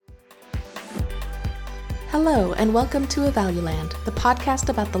Hello, and welcome to Evaluland, the podcast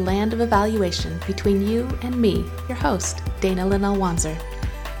about the land of evaluation between you and me, your host, Dana Lynn Alwanzer.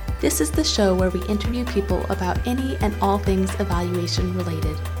 This is the show where we interview people about any and all things evaluation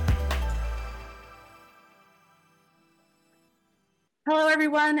related. Hello,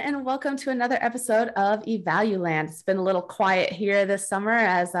 everyone, and welcome to another episode of Evaluland. It's been a little quiet here this summer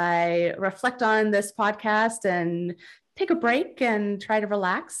as I reflect on this podcast and take a break and try to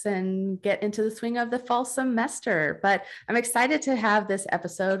relax and get into the swing of the fall semester. But I'm excited to have this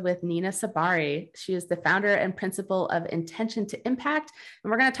episode with Nina Sabari. She is the founder and principal of Intention to Impact.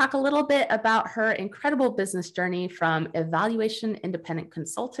 And we're going to talk a little bit about her incredible business journey from evaluation independent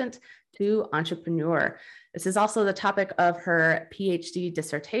consultant to entrepreneur. This is also the topic of her PhD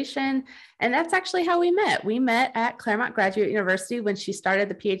dissertation. And that's actually how we met. We met at Claremont Graduate University when she started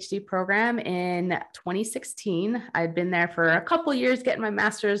the PhD program in 2016. I'd been there for a couple years getting my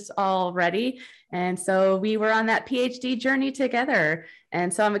master's already. And so we were on that PhD journey together.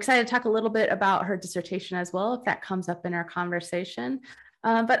 And so I'm excited to talk a little bit about her dissertation as well, if that comes up in our conversation.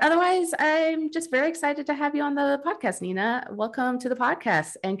 But otherwise, I'm just very excited to have you on the podcast, Nina. Welcome to the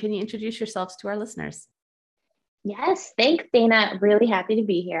podcast. And can you introduce yourselves to our listeners? Yes, thanks, Dana. Really happy to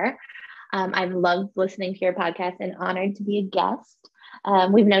be here. I've loved listening to your podcast and honored to be a guest.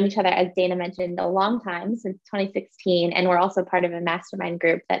 We've known each other, as Dana mentioned, a long time, since 2016, and we're also part of a mastermind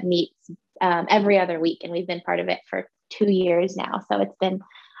group that meets every other week, and we've been part of it for 2 years now. So it's been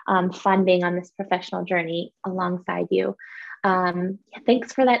fun being on this professional journey alongside you.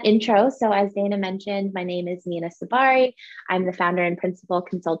 Thanks for that intro. So as Dana mentioned, my name is Nina Sabari. I'm the founder and principal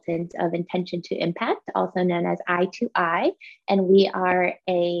consultant of Intention to Impact, also known as I2I, and we are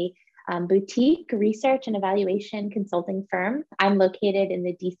a boutique research and evaluation consulting firm. I'm located in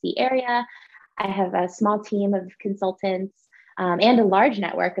the DC area. I have a small team of consultants and a large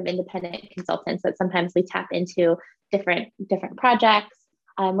network of independent consultants that sometimes we tap into different projects.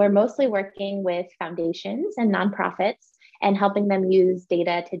 We're mostly working with foundations and nonprofits and helping them use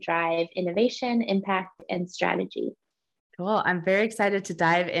data to drive innovation, impact, and strategy. Cool. I'm very excited to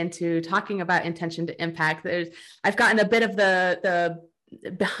dive into talking about Intention to Impact. I've gotten a bit of the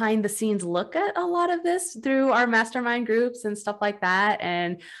behind the scenes look at a lot of this through our mastermind groups and stuff like that.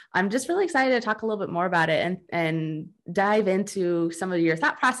 And I'm just really excited to talk a little bit more about it and dive into some of your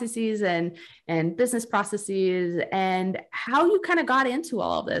thought processes and business processes and how you kind of got into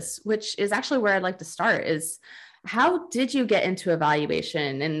all of this, which is actually where I'd like to start is how did you get into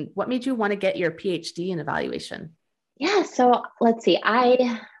evaluation and what made you want to get your PhD in evaluation? Yeah, so let's see.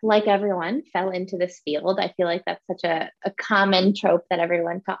 I, like everyone, fell into this field. I feel like that's such a common trope that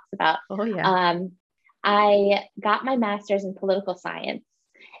everyone talks about. Oh, yeah. I got my master's in political science.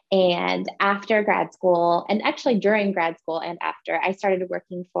 And after grad school, and actually during grad school and after, I started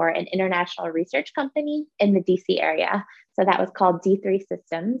working for an international research company in the DC area. So that was called D3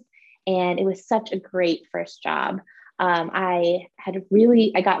 Systems. And it was such a great first job. I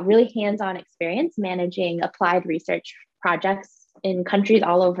got really hands-on experience managing applied research projects in countries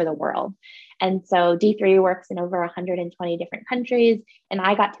all over the world. And so D3 works in over 120 different countries. And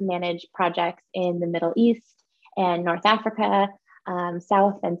I got to manage projects in the Middle East and North Africa,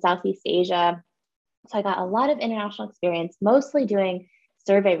 South and Southeast Asia. So I got a lot of international experience, mostly doing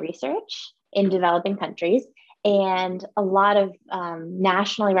survey research in developing countries and a lot of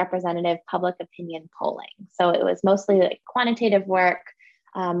nationally representative public opinion polling. So it was mostly like quantitative work.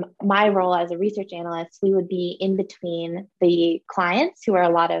 My role as a research analyst, we would be in between the clients, who are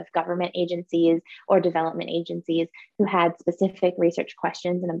a lot of government agencies or development agencies who had specific research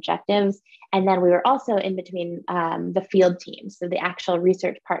questions and objectives. And then we were also in between the field teams, so the actual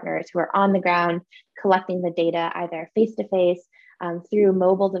research partners who are on the ground collecting the data, either face-to-face, through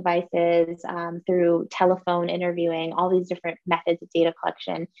mobile devices, through telephone interviewing, all these different methods of data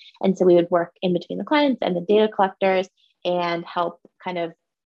collection. And so we would work in between the clients and the data collectors and help kind of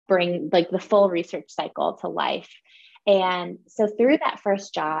bring like the full research cycle to life. And so through that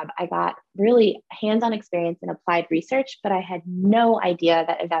first job, I got really hands-on experience in applied research, but I had no idea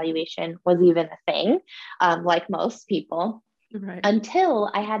that evaluation was even a thing, like most people, Right. Until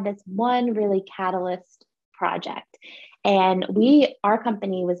I had this one really catalyst project. And our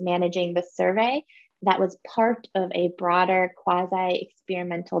company was managing the survey that was part of a broader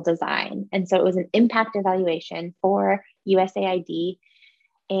quasi-experimental design. And so it was an impact evaluation for USAID.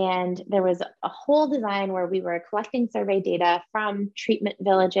 And there was a whole design where we were collecting survey data from treatment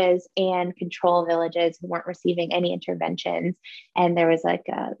villages and control villages who weren't receiving any interventions. And there was like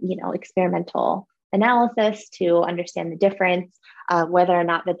a, experimental analysis to understand the difference, whether or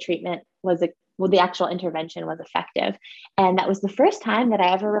not the treatment the actual intervention was effective. And that was the first time that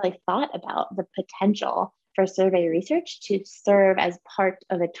I ever really thought about the potential for survey research to serve as part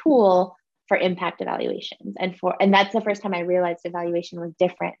of a tool for impact evaluations. And that's the first time I realized evaluation was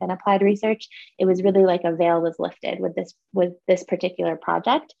different than applied research. It was really like a veil was lifted with this particular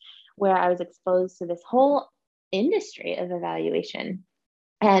project, where I was exposed to this whole industry of evaluation.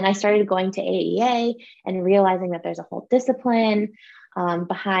 And I started going to AEA and realizing that there's a whole discipline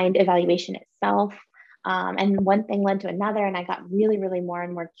behind evaluation itself. And one thing led to another, and I got really, really more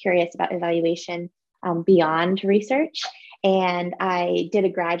and more curious about evaluation beyond research. And I did a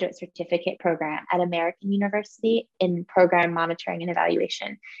graduate certificate program at American University in program monitoring and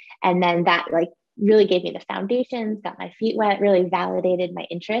evaluation. And then that like really gave me the foundations, got my feet wet, really validated my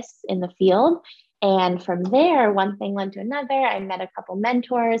interests in the field. And from there, one thing led to another. I met a couple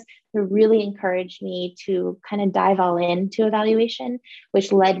mentors who really encouraged me to kind of dive all into evaluation,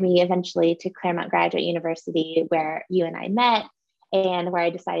 which led me eventually to Claremont Graduate University, where you and I met, and where I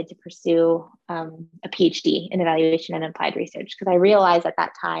decided to pursue a PhD in evaluation and applied research. Because I realized at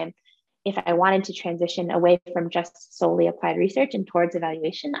that time, if I wanted to transition away from just solely applied research and towards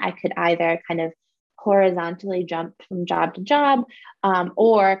evaluation, I could either kind of horizontally jump from job to job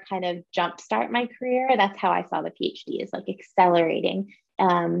or kind of jumpstart my career. That's how I saw the PhD, is like accelerating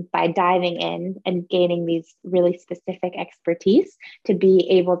by diving in and gaining these really specific expertise to be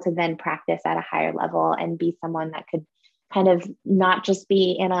able to then practice at a higher level and be someone that could kind of not just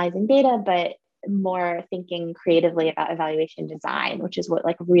be analyzing data, but more thinking creatively about evaluation design, which is what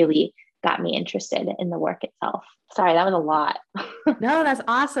like really got me interested in the work itself. Sorry, that was a lot. No, that's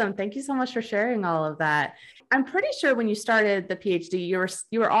awesome. Thank you so much for sharing all of that. I'm pretty sure when you started the PhD,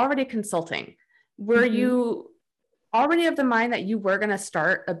 you were already consulting. Were mm-hmm. you already of the mind that you were going to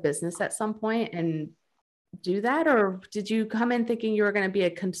start a business at some point and do that? Or did you come in thinking you were going to be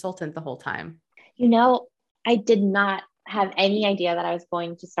a consultant the whole time? You know, I did not have any idea that I was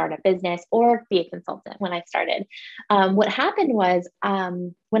going to start a business or be a consultant when I started. What happened was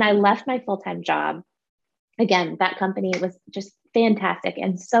when I left my full-time job, again, that company was just fantastic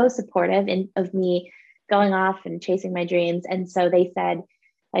and so supportive of me going off and chasing my dreams. And so they said,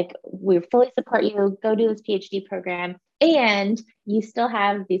 like, we fully support you, go do this PhD program, and you still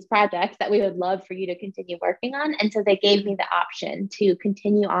have these projects that we would love for you to continue working on. And so they gave me the option to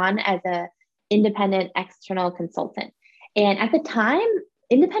continue on as a independent external consultant. And at the time,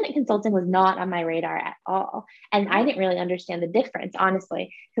 independent consulting was not on my radar at all. And I didn't really understand the difference,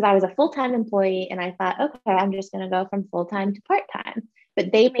 honestly, because I was a full-time employee and I thought, okay, I'm just going to go from full-time to part-time.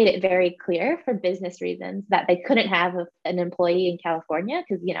 But they made it very clear for business reasons that they couldn't have an employee in California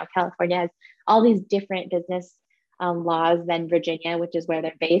because, you know, California has all these different business laws than Virginia, which is where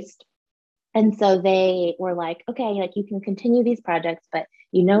they're based. And so they were like, okay, like you can continue these projects, but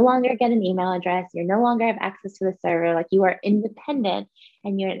you no longer get an email address. You no longer have access to the server. Like you are independent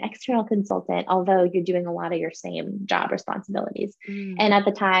and you're an external consultant, although you're doing a lot of your same job responsibilities. And at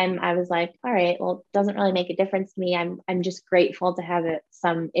the time I was like, all right, well, it doesn't really make a difference to me. I'm just grateful to have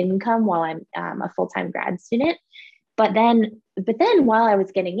some income while I'm a full-time grad student. But then while I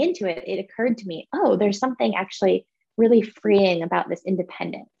was getting into it, it occurred to me, oh, there's something actually really freeing about this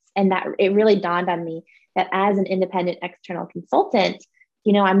independence. And that it really dawned on me that as an independent external consultant,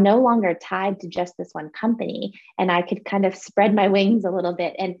 you know, I'm no longer tied to just this one company, and I could kind of spread my wings a little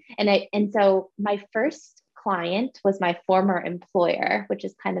bit. And so my first client was my former employer, which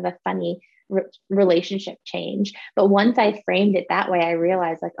is kind of a funny relationship change. But once I framed it that way, I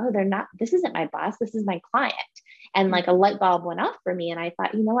realized like, oh, this isn't my boss, this is my client. And like a light bulb went off for me. And I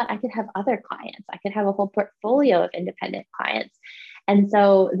thought, you know what, I could have other clients. I could have a whole portfolio of independent clients. And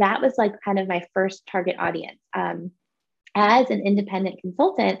so that was like kind of my first target audience. As an independent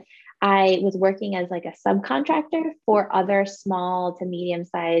consultant, I was working as like a subcontractor for other small to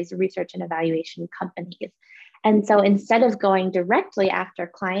medium-sized research and evaluation companies. And so instead of going directly after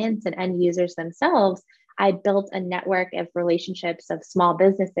clients and end users themselves, I built a network of relationships of small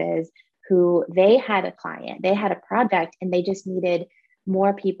businesses who they had a client, they had a project, and they just needed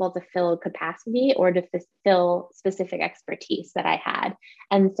more people to fill capacity or to fill specific expertise that I had.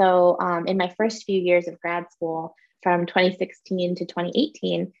 And so in my first few years of grad school, from 2016 to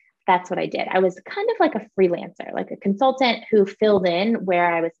 2018, that's what I did. I was kind of like a freelancer, like a consultant who filled in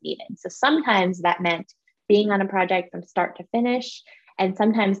where I was needed. So sometimes that meant being on a project from start to finish. And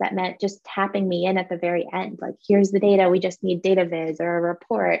sometimes that meant just tapping me in at the very end, like, here's the data, we just need data viz or a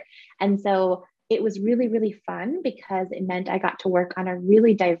report. And so it was really, really fun because it meant I got to work on a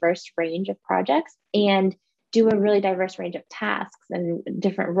really diverse range of projects and do a really diverse range of tasks and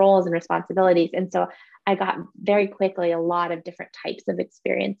different roles and responsibilities. And so I got very quickly a lot of different types of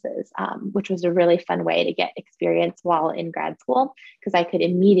experiences, which was a really fun way to get experience while in grad school, because I could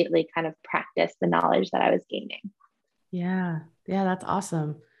immediately kind of practice the knowledge that I was gaining. Yeah. Yeah, that's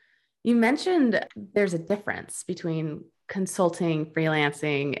awesome. You mentioned there's a difference between consulting,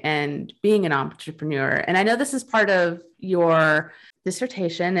 freelancing, and being an entrepreneur. And I know this is part of your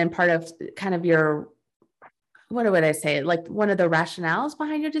dissertation and part of kind of your, what would I say? Like one of the rationales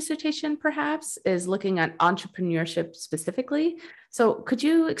behind your dissertation, perhaps, is looking at entrepreneurship specifically. So could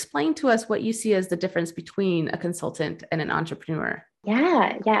you explain to us what you see as the difference between a consultant and an entrepreneur?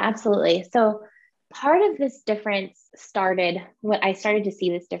 Yeah, absolutely. So part of this difference started when I started to see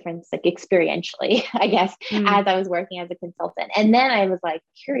this difference like experientially, I guess, Mm, as I was working as a consultant. And then I was like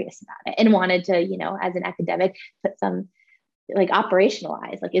curious about it and wanted to, as an academic, put some like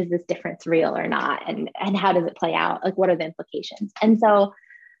operationalize, like, is this difference real or not? And how does it play out? Like, what are the implications? And so,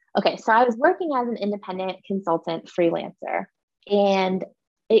 okay, so I was working as an independent consultant freelancer, and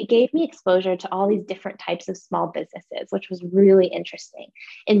it gave me exposure to all these different types of small businesses, which was really interesting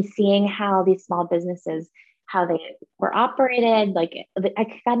in seeing how these small businesses, how they were operated. Like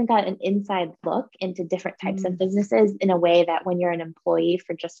I kind of got an inside look into different types of mm, businesses in a way that when you're an employee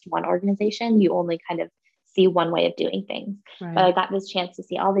for just one organization, you only kind of see one way of doing things. But I right. got this chance to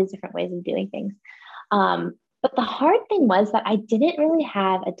see all these different ways of doing things. But the hard thing was that I didn't really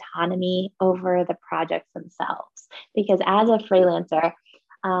have autonomy over the projects themselves, because as a freelancer,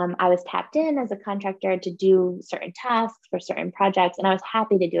 I was tapped in as a contractor to do certain tasks for certain projects, and I was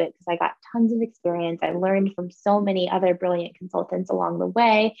happy to do it because I got tons of experience. I learned from so many other brilliant consultants along the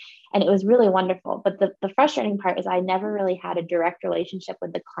way, and it was really wonderful. But the frustrating part is I never really had a direct relationship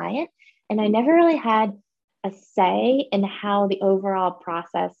with the client, and I never really had a say in how the overall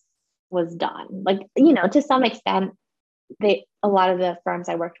process was done. Like, to some extent, a lot of the firms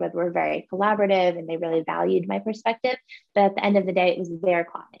I worked with were very collaborative and they really valued my perspective. But at the end of the day, it was their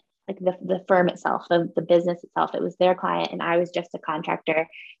client, like the firm itself, the business itself, it was their client, and I was just a contractor.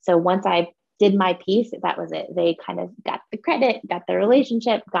 So once I did my piece, that was it. They kind of got the credit, got the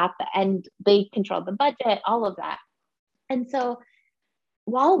relationship, got the end, they controlled the budget, all of that. And so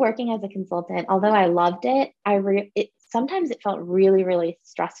while working as a consultant, although I loved it, sometimes it felt really, really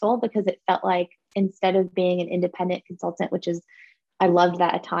stressful, because it felt like instead of being an independent consultant, which is, I loved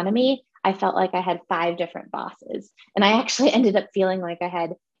that autonomy, I felt like I had five different bosses. And I actually ended up feeling like I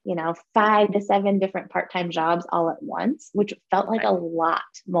had, 5 to 7 different part-time jobs all at once, which felt like a lot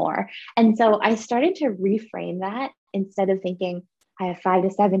more. And so I started to reframe that. Instead of thinking I have 5 to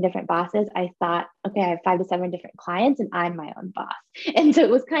 7 different bosses, I thought, okay, I have 5 to 7 different clients and I'm my own boss. And so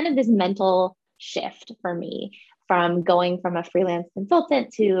it was kind of this mental shift for me, from going from a freelance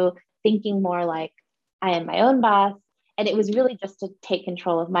consultant to thinking more like I am my own boss. And it was really just to take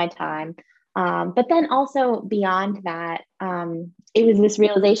control of my time. But then also beyond that, it was this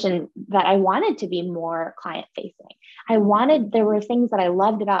realization that I wanted to be more client facing. There were things that I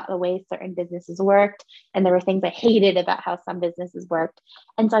loved about the way certain businesses worked, and there were things I hated about how some businesses worked.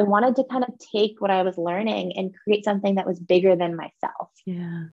 And so I wanted to kind of take what I was learning and create something that was bigger than myself.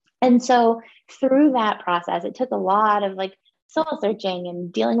 Yeah. And so through that process, it took a lot of like soul searching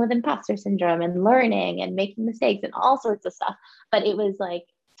and dealing with imposter syndrome and learning and making mistakes and all sorts of stuff. But it was like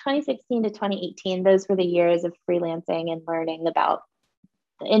 2016 to 2018, those were the years of freelancing and learning about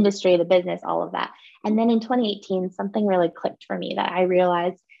the industry, the business, all of that. And then in 2018, something really clicked for me, that I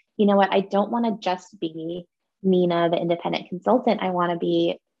realized, you know what, I don't want to just be Nina, the independent consultant. I want to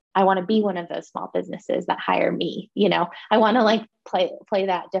be one of those small businesses that hire me. I want to like play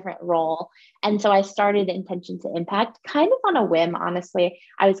that different role. And so I started Intention to Impact kind of on a whim, honestly.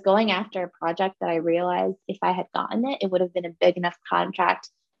 I was going after a project that I realized if I had gotten it, it would have been a big enough contract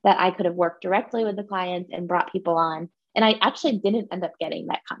that I could have worked directly with the clients and brought people on. And I actually didn't end up getting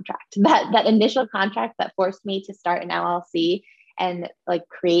that contract. That initial contract that forced me to start an LLC and like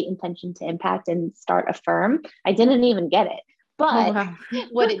create Intention to Impact and start a firm, I didn't even get it. Oh, But wow.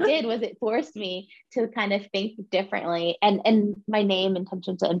 what it did was it forced me to kind of think differently. And my name,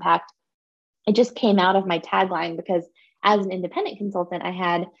 Intention to Impact, it just came out of my tagline, because as an independent consultant, I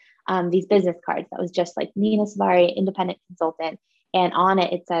had these business cards that was just like Nina Savari, independent consultant. And on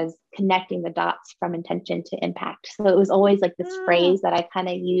it, it says connecting the dots from intention to impact. So it was always like this Ah, phrase that I kind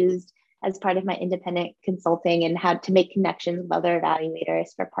of used as part of my independent consulting, and had to make connections with other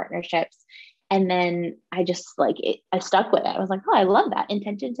evaluators for partnerships. And then I just like it, I stuck with it. I was like, oh, I love that.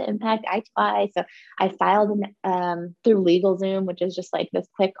 Intention to Impact I2I. So I filed through LegalZoom, which is just like this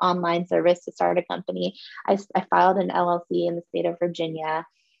quick online service to start a company. I filed an LLC in the state of Virginia.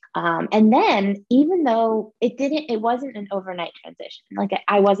 And then even though it wasn't an overnight transition, like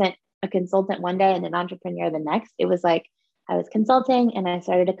I wasn't a consultant one day and an entrepreneur the next. It was like I was consulting and I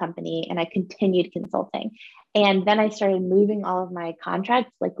started a company and I continued consulting. And then I started moving all of my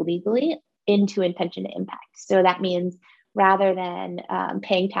contracts like legally into intention to impact. So that means rather than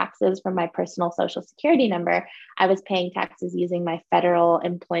paying taxes from my personal social security number, I was paying taxes using my federal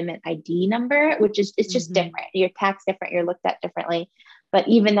employment ID number, which is, it's just different. You're taxed different, you're looked at differently. But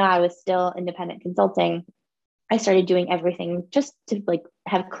even though I was still independent consulting, I started doing everything just to like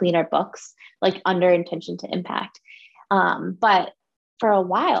have cleaner books, like under intention to impact. But for a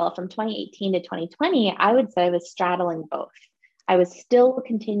while, from 2018 to 2020, I would say I was straddling both. I was still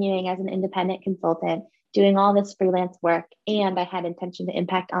continuing as an independent consultant, doing all this freelance work, and I had intention to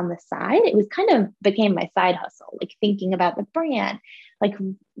impact on the side. It was kind of became my side hustle, like thinking about the brand, like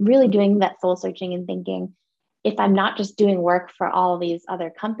really doing that soul searching and thinking, if I'm not just doing work for all these other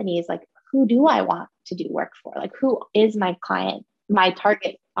companies, like who do I want to do work for? Like who is my client, my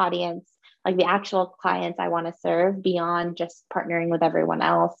target audience, like the actual clients I want to serve beyond just partnering with everyone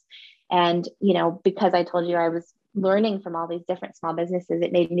else. And, you know, because I told you I was learning from all these different small businesses,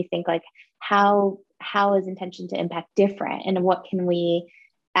 it made me think like, how is intention to impact different? And what can we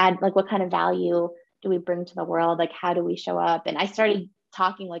add? Like, what kind of value do we bring to the world? Like, how do we show up? And I started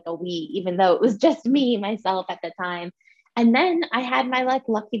talking like a we, even though it was just me, myself at the time. And then I had my like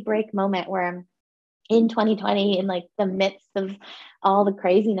lucky break moment where I'm in 2020, in like the midst of all the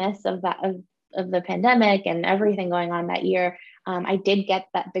craziness of that, of the pandemic and everything going on that year, I did get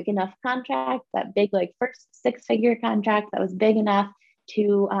that big enough contract, that big like first 6-figure contract that was big enough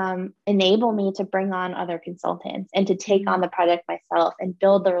to enable me to bring on other consultants and to take on the project myself and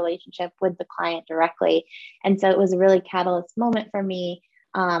build the relationship with the client directly. And so it was a really catalyst moment for me.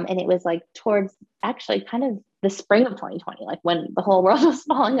 And it was like towards actually kind of the spring of 2020, like when the whole world was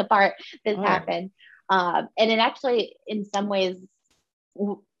falling apart, this happened. And it actually, in some ways,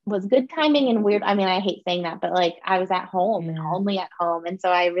 was good timing and weird. I mean, I hate saying that, but like I was at home and only at home. And so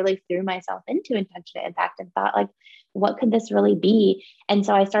I really threw myself into intention to impact and thought like, what could this really be? And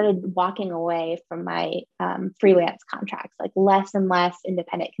so I started walking away from my freelance contracts, like less and less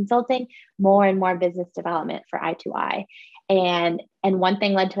independent consulting, more and more business development for I2I. And one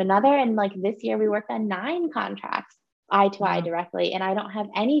thing led to another. And like this year we worked on 9 contracts, I2I directly, and I don't have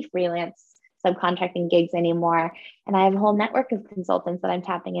any freelance subcontracting gigs anymore. And I have a whole network of consultants that I'm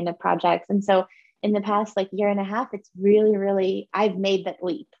tapping into projects. And so in the past like year and a half, it's really, I've made that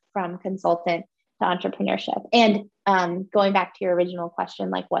leap from consultant to entrepreneurship. And going back to your original question,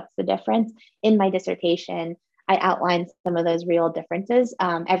 like what's the difference? In my dissertation, I outlined some of those real differences,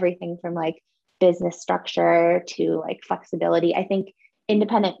 everything from like business structure to like flexibility. I think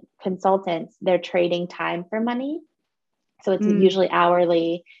independent consultants, they're trading time for money. So it's usually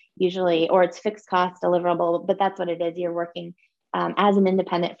hourly, or it's fixed cost deliverable, but that's what it is. You're working as an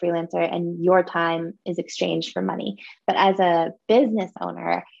independent freelancer and your time is exchanged for money. But as a business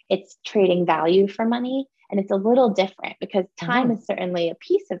owner, it's trading value for money. And it's a little different because time is certainly a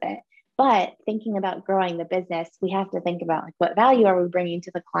piece of it. But thinking about growing the business, we have to think about like what value are we bringing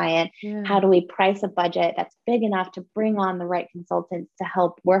to the client? How do we price a budget that's big enough to bring on the right consultants to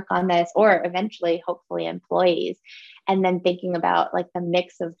help work on this, or eventually, hopefully, employees? And then thinking about like the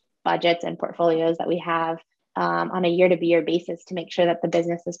mix of budgets and portfolios that we have on a year-to-year basis to make sure that the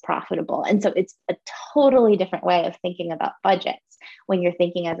business is profitable. And so it's a totally different way of thinking about budgets when you're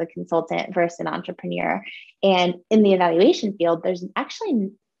thinking as a consultant versus an entrepreneur. And in the evaluation field, there's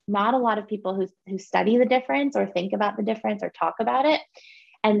actually not a lot of people who study the difference or think about the difference or talk about it.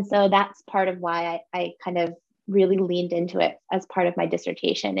 And so that's part of why I kind of really leaned into it as part of my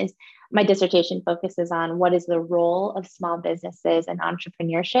dissertation. Is my dissertation focuses on what is the role of small businesses and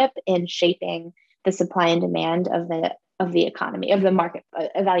entrepreneurship in shaping the supply and demand of the economy, of the market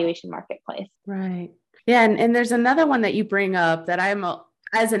evaluation marketplace. Right. Yeah. And there's another one that you bring up that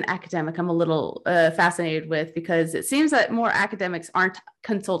as an academic, I'm a little fascinated with, because it seems that more academics aren't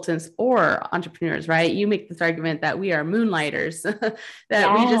consultants or entrepreneurs, right? You make this argument that we are moonlighters, that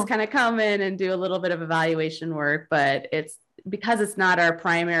we just kind of come in and do a little bit of evaluation work, but it's because it's not our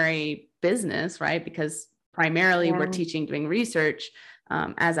primary business, right? Because primarily we're teaching, doing research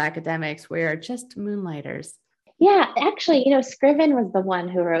as academics, we're just moonlighters. Yeah, actually, Scriven was the one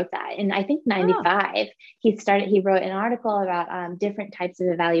who wrote that. In I think 95, he wrote an article about different types of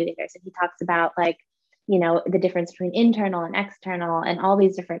evaluators. And he talks about like, the difference between internal and external and all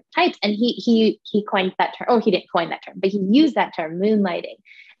these different types. And he coined that term, or he didn't coin that term, but he used that term, moonlighting,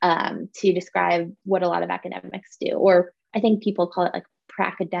 to describe what a lot of academics do. Or I think people call it like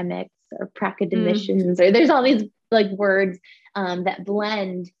pracademics or pracademicians, or there's all these like words that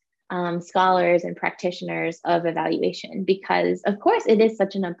blend scholars and practitioners of evaluation, because of course it is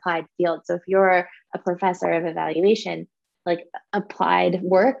such an applied field. So if you're a professor of evaluation, like applied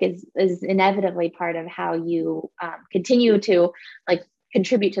work is inevitably part of how you continue to like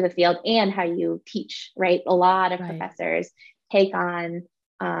contribute to the field and how you teach, right? A lot of professors take on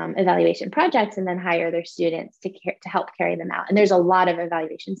evaluation projects and then hire their students to help carry them out. And there's a lot of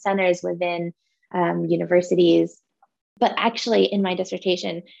evaluation centers within universities. But actually, in my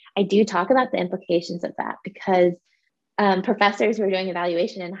dissertation, I do talk about the implications of that, because professors who are doing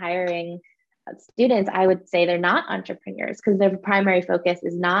evaluation and hiring students, I would say they're not entrepreneurs, because their primary focus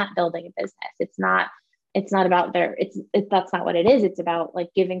is not building a business. It's not about that's not what it is. It's about like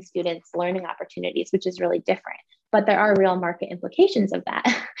giving students learning opportunities, which is really different. But there are real market implications of that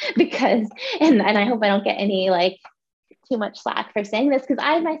because, and I hope I don't get any like too much slack for saying this, because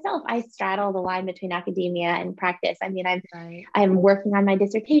I straddle the line between academia and practice. I mean, I'm working on my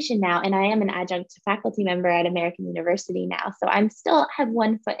dissertation now, and I am an adjunct faculty member at American University now. So I'm still have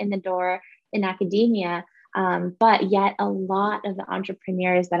one foot in the door in academia, but yet a lot of the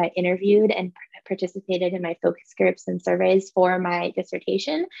entrepreneurs that I interviewed and participated in my focus groups and surveys for my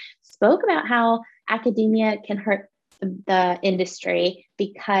dissertation spoke about how academia can hurt the industry,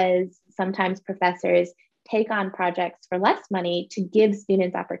 because sometimes professors take on projects for less money to give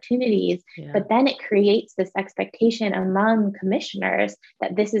students opportunities, but then it creates this expectation among commissioners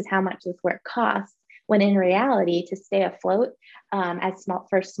that this is how much this work costs, when in reality, to stay afloat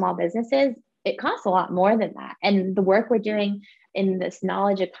for small businesses, it costs a lot more than that. And the work we're doing in this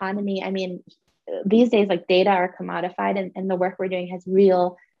knowledge economy, I mean, these days, like data are commodified, and the work we're doing has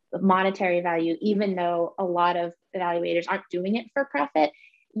real monetary value, even though a lot of evaluators aren't doing it for profit.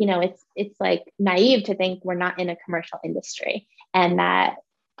 You know, it's like naive to think we're not in a commercial industry, and that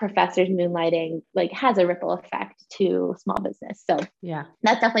professors moonlighting like has a ripple effect to small business. So yeah,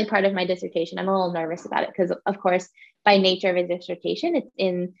 that's definitely part of my dissertation. I'm a little nervous about it because, of course, by nature of a dissertation,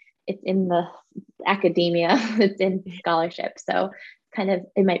 it's in the academia, it's in scholarship. So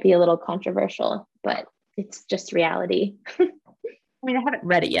it might be a little controversial, but it's just reality. I mean, I haven't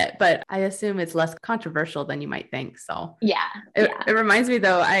read it yet, but I assume it's less controversial than you might think. So yeah. It reminds me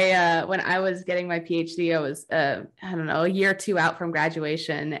though, when I was getting my PhD, I was, I don't know, a year or two out from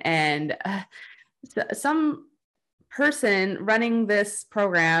graduation, and some person running this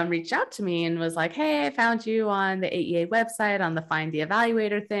program reached out to me and was like, hey, I found you on the AEA website on the Find the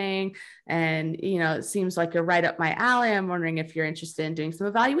Evaluator thing. And, you know, it seems like you're right up my alley. I'm wondering if you're interested in doing some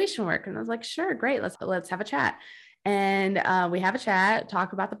evaluation work. And I was like, sure, great. Let's have a chat. And we have a chat,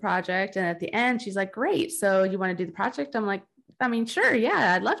 talk about the project. And at the end, she's like, great. So you want to do the project? I'm like, I mean, sure.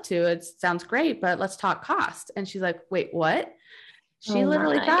 Yeah, I'd love to. It sounds great, but let's talk cost. And she's like, wait, what? She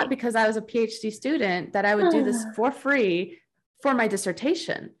literally thought because I was a PhD student that I would do this for free for my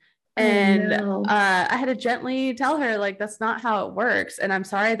dissertation. And I had to gently tell her, like, that's not how it works. And I'm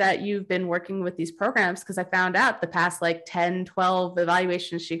sorry that you've been working with these programs, because I found out the past like 10, 12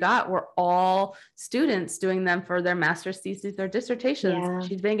 evaluations she got were all students doing them for their master's thesis or dissertations. Yeah.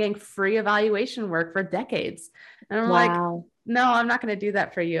 She's been getting free evaluation work for decades. And I'm like, no, I'm not going to do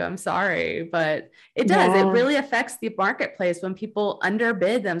that for you. I'm sorry, but it does. It really affects the marketplace when people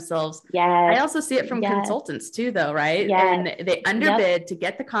underbid themselves. I also see it from consultants too, though, right? And they underbid to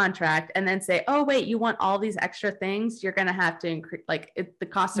get the contract and then say, oh, wait, you want all these extra things? You're going to have to increase, the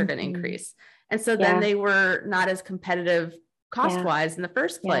costs are going to increase. And so then they were not as competitive cost-wise in the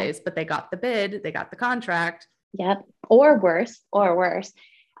first place, but they got the bid, they got the contract. Yep. Or worse.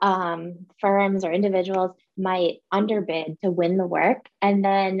 Firms or individuals might underbid to win the work and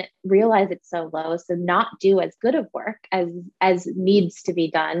then realize it's so low, so not do as good of work as needs to be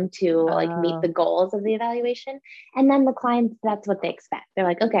done to meet the goals of the evaluation. And then the clients, that's what they expect. They're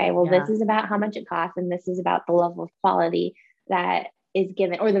like, okay, well, this is about how much it costs, and this is about the level of quality that is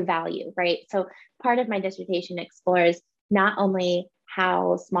given, or the value, right? So part of my dissertation explores not only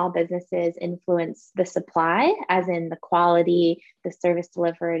how small businesses influence the supply, as in the quality, the service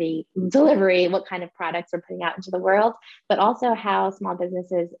delivery, what kind of products we're putting out into the world, but also how small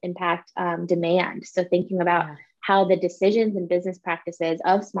businesses impact demand. So thinking about how the decisions and business practices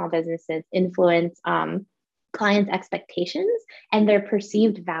of small businesses influence clients' expectations and their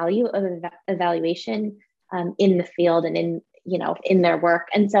perceived value of evaluation in the field and in their work.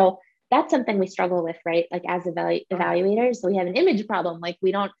 And so that's something we struggle with, right? Like as evaluators, so we have an image problem. Like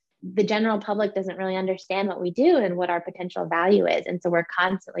the general public doesn't really understand what we do and what our potential value is. And so we're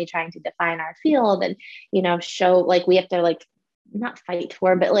constantly trying to define our field and, show, like, we have to not fight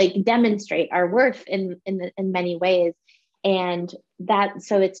for, but demonstrate our worth in many ways. And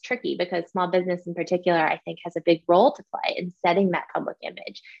so it's tricky because small business in particular, I think, has a big role to play in setting that public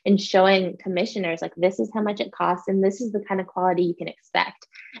image and showing commissioners like this is how much it costs and this is the kind of quality you can expect.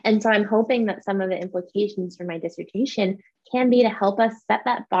 And so I'm hoping that some of the implications for my dissertation can be to help us set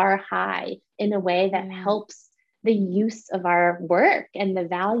that bar high in a way that helps the use of our work and the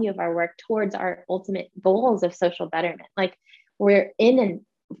value of our work towards our ultimate goals of social betterment. Like we're in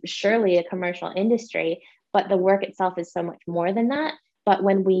surely a commercial industry, but the work itself is so much more than that. But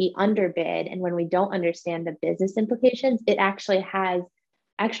when we underbid and when we don't understand the business implications, it actually has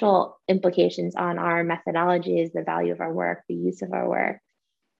actual implications on our methodologies, the value of our work, the use of our work.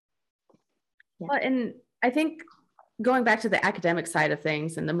 Yeah. Well, and I think going back to the academic side of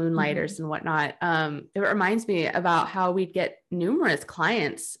things and the moonlighters and whatnot, it reminds me about how we'd get numerous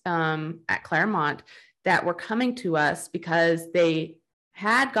clients at Claremont that were coming to us because they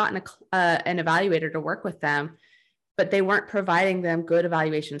had gotten an evaluator to work with them, but they weren't providing them good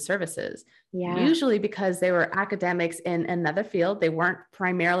evaluation services. Usually because they were academics in another field. They weren't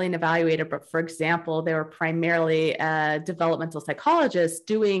primarily an evaluator, but for example, they were primarily a developmental psychologist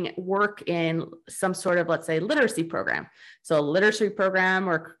doing work in some sort of, let's say, literacy program. So a literacy program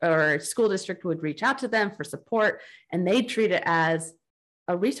or a school district would reach out to them for support, and they'd treat it as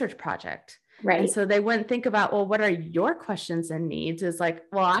a research project. Right. And so they wouldn't think about, well, what are your questions and needs? Is like,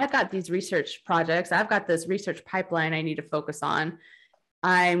 well, I've got these research projects. I've got this research pipeline I need to focus on.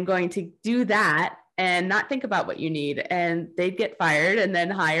 I'm going to do that and not think about what you need. And they'd get fired and then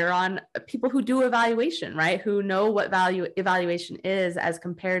hire on people who do evaluation, right? Who know what value evaluation is as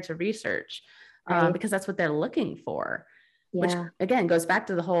compared to research, because that's what they're looking for, which again, goes back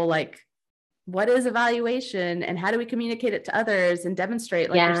to the whole, like, what is evaluation and how do we communicate it to others and demonstrate,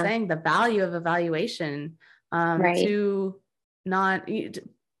 like you're saying, the value of evaluation to not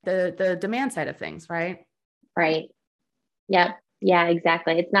the demand side of things, right? Right. Yep. Yeah,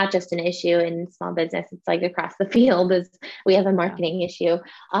 exactly. It's not just an issue in small business. It's like across the field is we have a marketing issue.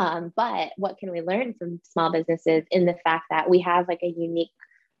 But what can we learn from small businesses in the fact that we have like a unique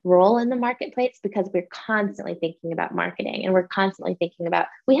role in the marketplace because we're constantly thinking about marketing and we're constantly thinking about,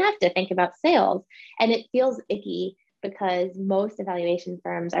 we have to think about sales. And it feels icky because most evaluation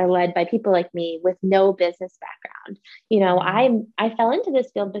firms are led by people like me with no business background. You know, I fell into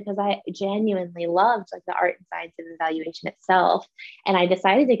this field because I genuinely loved like the art and science of evaluation itself. And I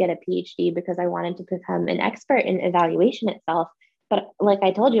decided to get a PhD because I wanted to become an expert in evaluation itself. But like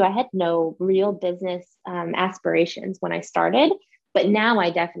I told you, I had no real business aspirations when I started. But now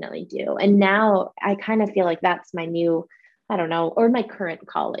I definitely do. And now I kind of feel like that's my new, I don't know, or my current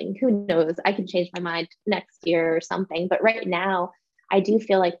calling. Who knows? I can change my mind next year or something. But right now, I do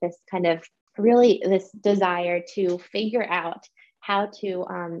feel like this kind of really this desire to figure out how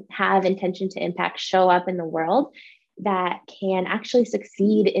to have intention to impact show up in the world that can actually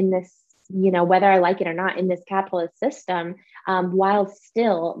succeed in this, you know, whether I like it or not, in this capitalist system, while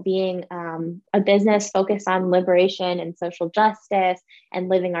still being a business focused on liberation and social justice and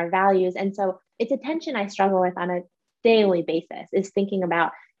living our values. And so it's a tension I struggle with on a daily basis, is thinking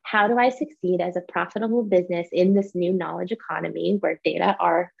about how do I succeed as a profitable business in this new knowledge economy where data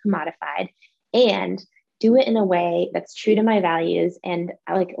are commodified, and do it in a way that's true to my values. And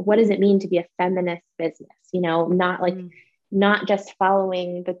like, what does it mean to be a feminist business? You know, not like, not just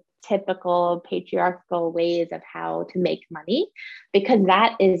following the typical patriarchal ways of how to make money, because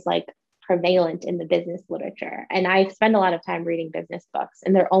that is like prevalent in the business literature. And I spend a lot of time reading business books,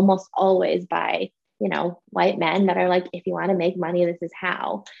 and they're almost always by, you know, white men that are like, if you want to make money, this is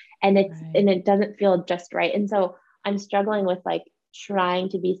how. And it doesn't feel just right. And so I'm struggling with like trying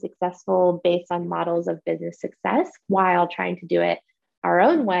to be successful based on models of business success while trying to do it our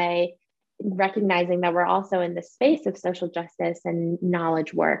own way, recognizing that we're also in the space of social justice and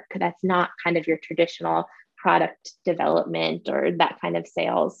knowledge work that's not kind of your traditional product development or that kind of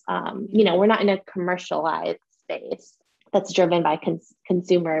sales. You know, we're not in a commercialized space that's driven by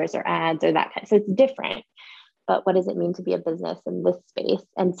consumers or ads or that kind. So it's different. But what does it mean to be a business in this space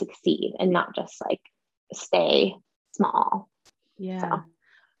and succeed and not just like stay small? Yeah. So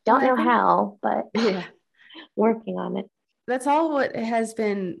don't know how, but working on it. That's all what has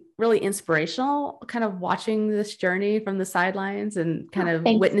been really inspirational, kind of watching this journey from the sidelines and kind of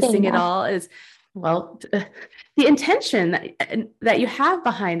witnessing it all is, well, the intention that you have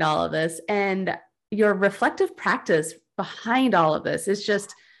behind all of this and your reflective practice behind all of this is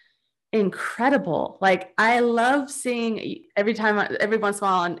just incredible. Like, I love seeing every once in a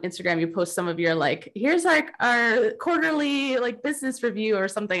while on Instagram, you post some of your, like, here's like our quarterly like business review or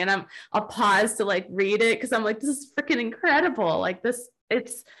something. And I'll pause to like read it, 'cause I'm like, this is freaking incredible. Like this,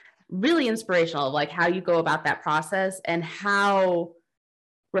 it's really inspirational of like how you go about that process and how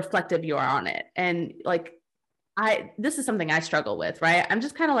reflective you are on it. And like, this is something I struggle with, right? I'm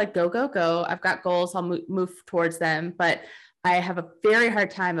just kind of like, go, go, go. I've got goals. I'll move towards them. But I have a very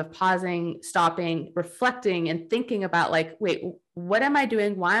hard time of pausing, stopping, reflecting, and thinking about like, wait, what am I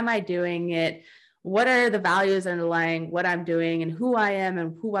doing? Why am I doing it? What are the values underlying what I'm doing and who I am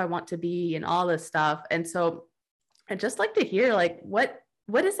and who I want to be and all this stuff. And so I'd just like to hear like,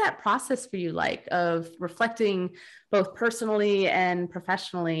 what is that process for you like of reflecting both personally and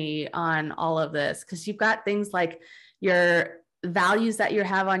professionally on all of this? Because you've got things like your values that you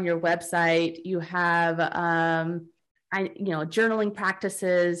have on your website, you have journaling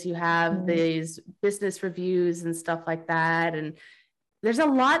practices, you have these business reviews and stuff like that. And there's a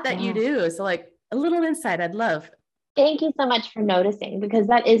lot that you do. So like a little insight I'd love. Thank you so much for noticing, because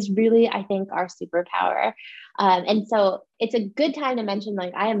that is really, I think, our superpower. And so it's a good time to mention,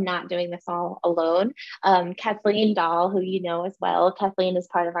 like, I am not doing this all alone. Kathleen Dahl, who you know as well, Kathleen is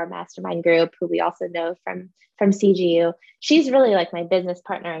part of our mastermind group, who we also know from CGU. She's really like my business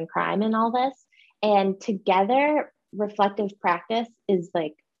partner in crime in all this. And together, reflective practice is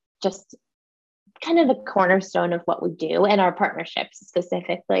like just kind of the cornerstone of what we do and our partnerships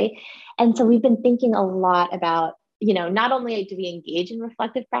specifically. And so we've been thinking a lot about, not only do we engage in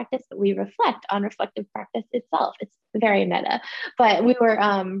reflective practice, but we reflect on reflective practice itself. It's very meta. But we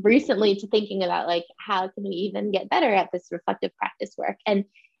were recently thinking about like, how can we even get better at this reflective practice work? And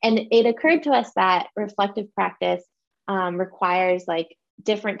it occurred to us that reflective practice requires like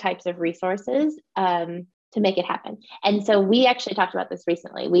different types of resources to make it happen. And so we actually talked about this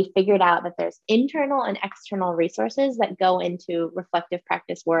recently. We figured out that there's internal and external resources that go into reflective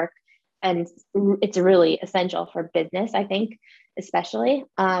practice work. And it's really essential for business, I think, especially.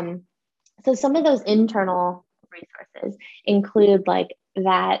 So some of those internal resources include like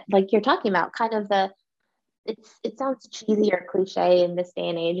that, like you're talking about, kind of it sounds cheesy or cliche in this day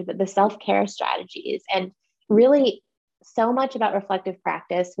and age, but the self-care strategies, and really so much about reflective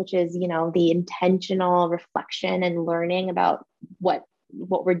practice, which is, the intentional reflection and learning about what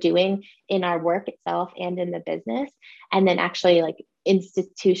we're doing in our work itself and in the business, and then actually like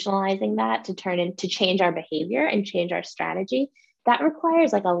institutionalizing that to change our behavior and change our strategy. That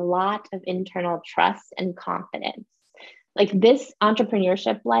requires like a lot of internal trust and confidence. Like, this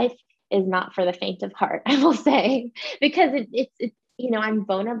entrepreneurship life is not for the faint of heart, I will say, because it's I'm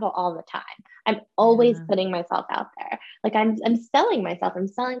vulnerable all the time. I'm always putting myself out there. Like I'm selling myself, I'm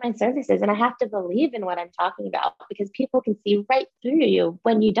selling my services, and I have to believe in what I'm talking about, because people can see right through you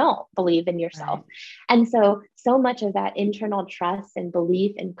when you don't believe in yourself. Right. And so much of that internal trust and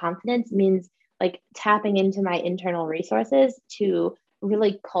belief and confidence means like tapping into my internal resources to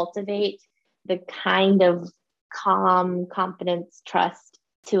really cultivate the kind of calm, confidence, trust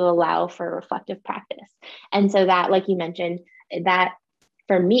to allow for reflective practice. And so that, like you mentioned, that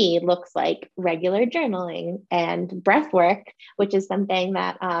for me looks like regular journaling and breath work, which is something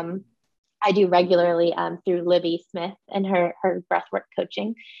that I do regularly through Libby Smith and her breathwork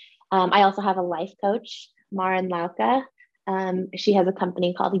coaching. I also have a life coach, Marin Lauka. She has a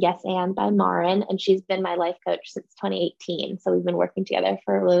company called Yes And by Marin, and she's been my life coach since 2018. So we've been working together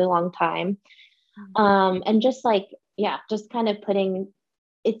for a really long time. And just like, just kind of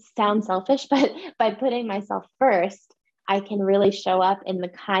it sounds selfish, but by putting myself first, I can really show up in the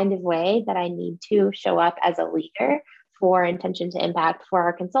kind of way that I need to show up as a leader for Intention to Impact, for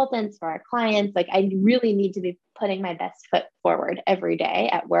our consultants, for our clients. Like, I really need to be putting my best foot forward every day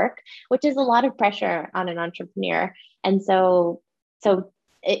at work, which is a lot of pressure on an entrepreneur. And so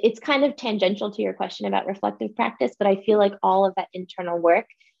it's kind of tangential to your question about reflective practice, but I feel like all of that internal work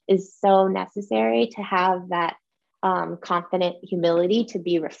is so necessary to have that confident humility to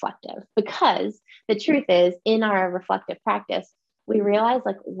be reflective, because the truth is, in our reflective practice, we realize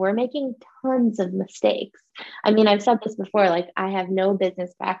like we're making tons of mistakes. I mean, I've said this before, like I have no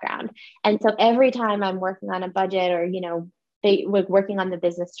business background. And so every time I'm working on a budget or, working on the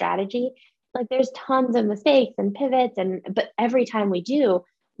business strategy, like there's tons of mistakes and pivots. But every time we do,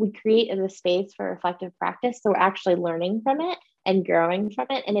 we create a space for reflective practice. So we're actually learning from it and growing from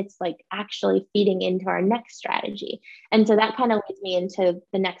it. And it's like actually feeding into our next strategy. And so that kind of leads me into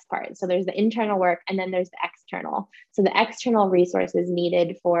the next part. So there's the internal work, and then there's the external. So the external resources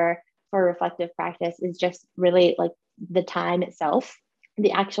needed for reflective practice is just really like the time itself,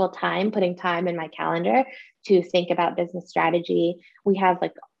 the actual time, putting time in my calendar to think about business strategy. We have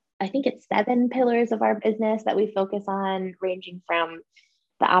like, I think it's 7 pillars of our business that we focus on, ranging from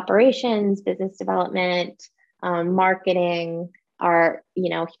the operations, business development, marketing, our,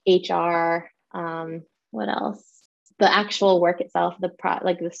 HR, what else? the actual work itself,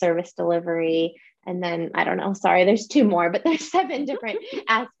 like the service delivery. And then I don't know, sorry, there's two more, but there's 7 different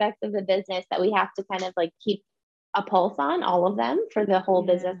aspects of the business that we have to kind of like keep a pulse on, all of them, for the whole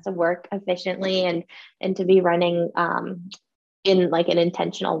business to work efficiently and to be running in like an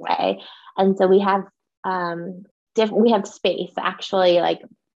intentional way. And so we have we have space actually, like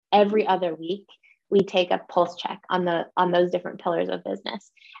every other week we take a pulse check on those different pillars of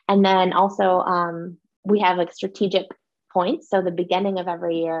business. And then also we have like strategic points. So the beginning of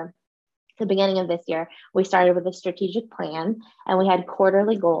this year, we started with a strategic plan, and we had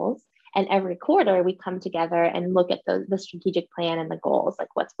quarterly goals. And every quarter we come together and look at the strategic plan and the goals, like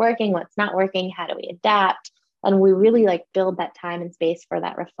what's working, what's not working, how do we adapt? And we really like build that time and space for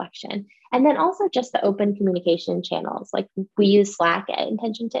that reflection. And then also just the open communication channels. Like we use Slack at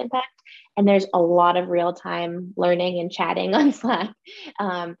Intention to Impact, and there's a lot of real-time learning and chatting on Slack.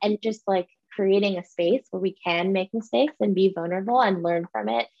 And just like creating a space where we can make mistakes and be vulnerable and learn from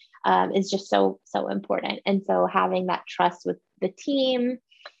it is just so, so important. And so having that trust with the team,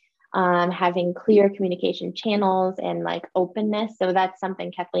 having clear communication channels and like openness. So that's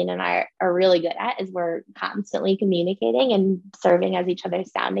something Kathleen and I are really good at, is we're constantly communicating and serving as each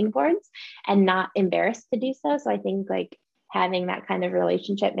other's sounding boards and not embarrassed to do so. So I think like having that kind of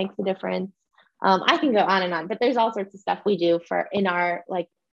relationship makes a difference. I can go on and on, but there's all sorts of stuff we do in our like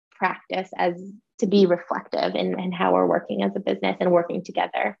practice as to be reflective in how we're working as a business and working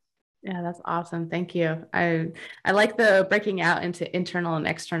together. Yeah, that's awesome. Thank you. I like the breaking out into internal and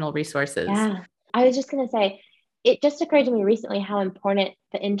external resources. Yeah. I was just going to say, it just occurred to me recently how important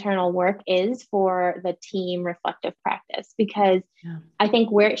the internal work is for the team reflective practice, because I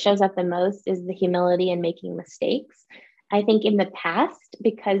think where it shows up the most is the humility in making mistakes. I think in the past,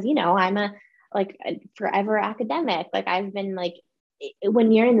 because, I'm a forever academic, like I've been like,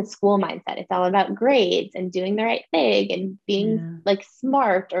 when you're in the school mindset, it's all about grades and doing the right thing and being like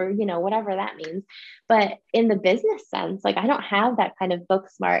smart or, whatever that means. But in the business sense, like I don't have that kind of book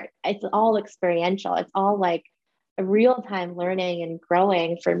smart. It's all experiential. It's all like a real-time learning and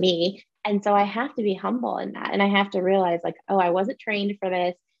growing for me. And so I have to be humble in that. And I have to realize like, oh, I wasn't trained for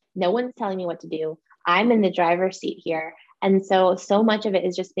this. No one's telling me what to do. I'm in the driver's seat here. And so much of it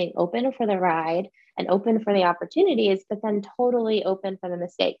is just being open for the ride and open for the opportunities, but then totally open for the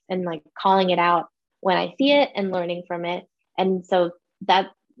mistakes and like calling it out when I see it and learning from it. And so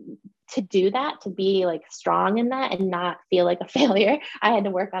to do that, to be like strong in that and not feel like a failure, I had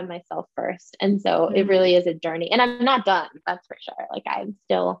to work on myself first. And so it really is a journey, and I'm not done, that's for sure. Like I'm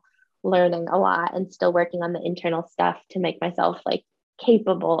still learning a lot and still working on the internal stuff to make myself like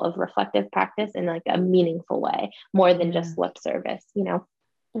capable of reflective practice in like a meaningful way, more than just lip service,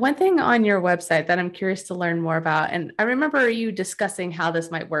 One thing on your website that I'm curious to learn more about, and I remember you discussing how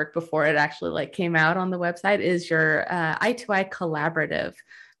this might work before it actually like came out on the website, is your I2I collaborative,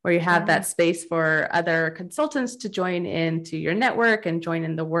 where you have that space for other consultants to join into your network and join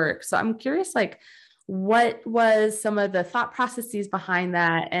in the work. So I'm curious, like, what was some of the thought processes behind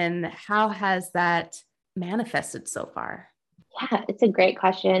that, and how has that manifested so far? Yeah, it's a great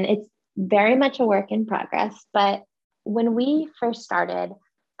question. It's very much a work in progress, but when I first started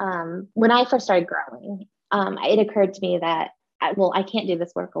growing, it occurred to me that I can't do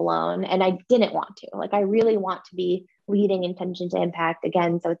this work alone, and I didn't want to. Like, I really want to be leading Intention to Impact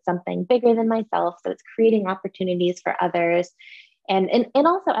again, so it's something bigger than myself. So it's creating opportunities for others, and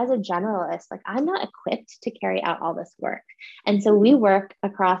also as a generalist, like I'm not equipped to carry out all this work, and so we work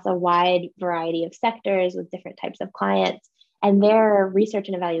across a wide variety of sectors with different types of clients, and their research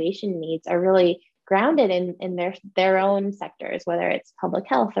and evaluation needs are really grounded in their own sectors, whether it's public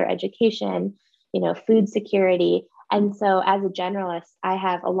health or education, food security. And so as a generalist, I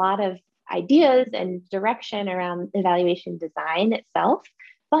have a lot of ideas and direction around evaluation design itself,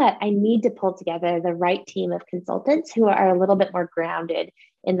 but I need to pull together the right team of consultants who are a little bit more grounded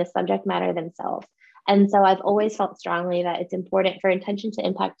in the subject matter themselves. And so I've always felt strongly that it's important for Intention to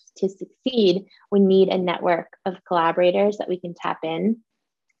Impact to succeed. We need a network of collaborators that we can tap in.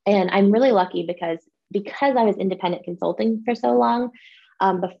 And I'm really lucky because I was independent consulting for so long,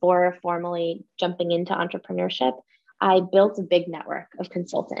 before formally jumping into entrepreneurship, I built a big network of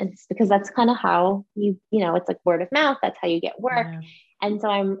consultants, because that's kind of how it's like word of mouth. That's how you get work. Yeah. And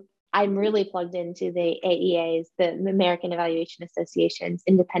so I'm really plugged into the AEA's, the American Evaluation Association's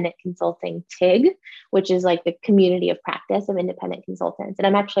independent consulting TIG, which is like the community of practice of independent consultants. And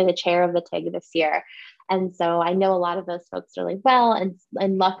I'm actually the chair of the TIG this year. And so I know a lot of those folks really well. And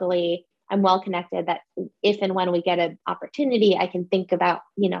luckily I'm well connected that if and when we get an opportunity, I can think back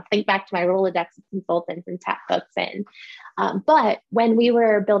to my Rolodex of consultants and tap folks in. But when we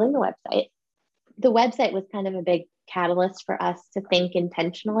were building the website was kind of a big catalyst for us to think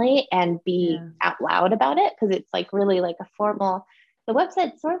intentionally and be Yeah. out loud about it. Cause it's like really like a formal, the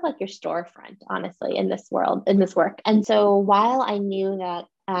website's sort of like your storefront, honestly, in this world, in this work. And so while I knew that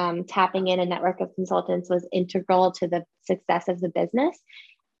tapping in a network of consultants was integral to the success of the business,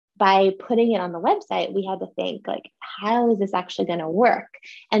 by putting it on the website, we had to think like, how is this actually going to work?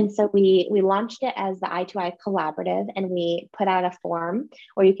 And so we launched it as the I2I collaborative, and we put out a form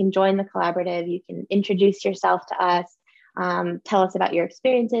where you can join the collaborative. You can introduce yourself to us, tell us about your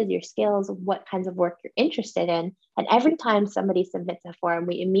experiences, your skills, what kinds of work you're interested in. And every time somebody submits a form,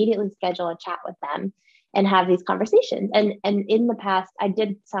 we immediately schedule a chat with them and have these conversations. And in the past, I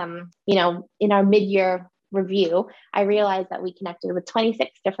did some, in our mid-year review, I realized that we connected with 26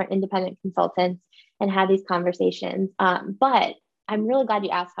 different independent consultants and had these conversations. But I'm really glad you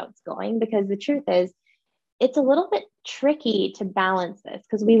asked how it's going, because the truth is, it's a little bit tricky to balance this,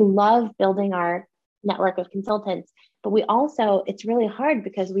 because we love building our network of consultants, but we also, it's really hard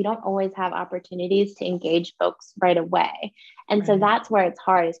because we don't always have opportunities to engage folks right away. And so that's where it's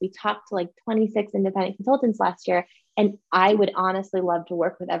hard. Is we talked to like 26 independent consultants last year, and I would honestly love to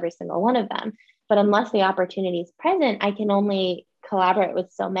work with every single one of them. But unless the opportunity is present, I can only collaborate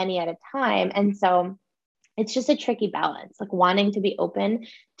with so many at a time. And so it's just a tricky balance, like wanting to be open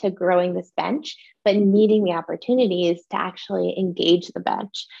to growing this bench, but needing the opportunities to actually engage the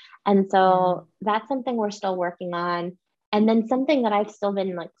bench. And so that's something we're still working on. And then something that I've still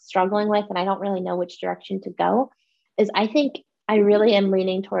been like struggling with, and I don't really know which direction to go, is I think I really am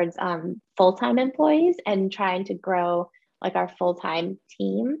leaning towards full-time employees and trying to grow like our full-time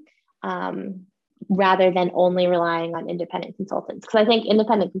team, rather than only relying on independent consultants. Because I think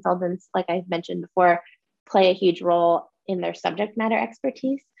independent consultants, like I mentioned before, play a huge role in their subject matter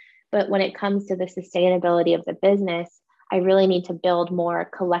expertise. But when it comes to the sustainability of the business, I really need to build more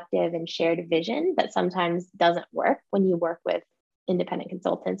collective and shared vision that sometimes doesn't work when you work with independent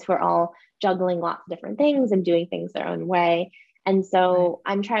consultants who are all juggling lots of different things and doing things their own way. And so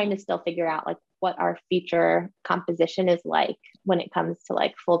I'm trying to still figure out like what our future composition is like when it comes to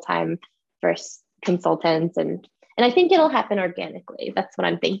like full-time versus consultants. And I think it'll happen organically. That's what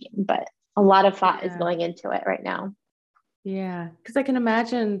I'm thinking, but a lot of thought is going into it right now. Yeah. Cause I can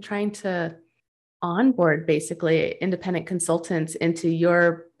imagine trying to onboard basically independent consultants into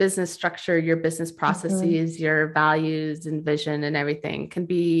your business structure, your business processes, your values and vision and everything can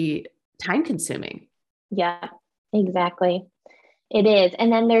be time consuming. Yeah, exactly. It is.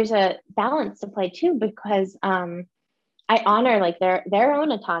 And then there's a balance to play too, because I honor like their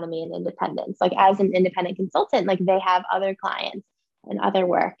own autonomy and independence. Like as an independent consultant, like they have other clients and other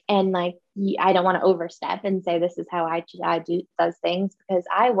work, and like I don't want to overstep and say this is how I do does things, because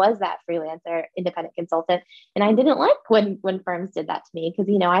I was that freelancer independent consultant, and I didn't like when firms did that to me,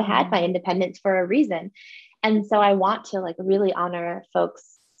 because I had my independence for a reason. And so I want to like really honor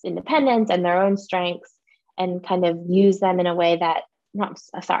folks' independence and their own strengths, and kind of use them in a way that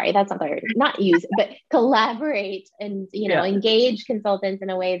that's not the word, not use, but collaborate and, engage consultants in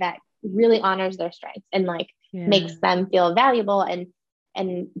a way that really honors their strengths and like makes them feel valuable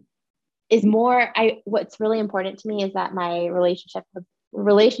and is more, what's really important to me is that my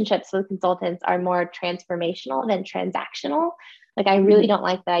relationships with consultants are more transformational than transactional. Like, I really don't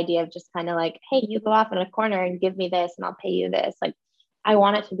like the idea of just kind of like, hey, you go off in a corner and give me this and I'll pay you this. Like, I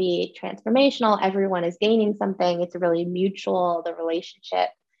want it to be transformational. Everyone is gaining something. It's really mutual, the relationship.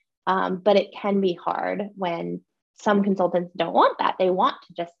 But it can be hard when some consultants don't want that. They want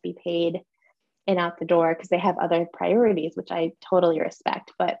to just be paid and out the door because they have other priorities, which I totally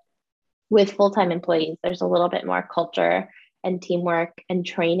respect. But with full-time employees, there's a little bit more culture and teamwork and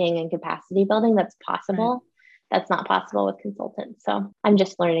training and capacity building that's possible. Right. That's not possible with consultants. So I'm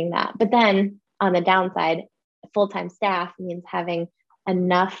just learning that. But then on the downside, full-time staff means having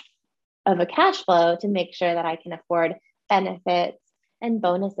enough of a cash flow to make sure that I can afford benefits and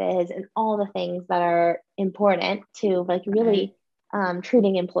bonuses and all the things that are important to like really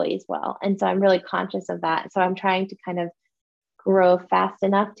treating employees well. And so I'm really conscious of that. So I'm trying to kind of grow fast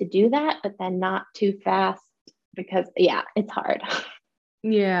enough to do that, but then not too fast, because it's hard.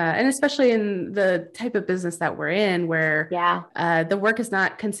 Yeah. And especially in the type of business that we're in, where the work is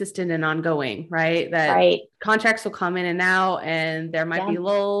not consistent and ongoing, right? That contracts will come in and out, and there might be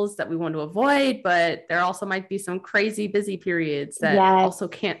lulls that we want to avoid, but there also might be some crazy busy periods that also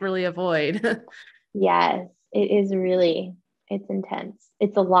can't really avoid. Yes, it is really, it's intense.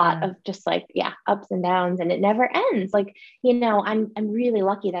 It's a lot of just like, ups and downs, and it never ends. Like, I'm really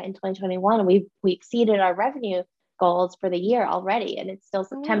lucky that in 2021, we exceeded our revenue goals for the year already, and it's still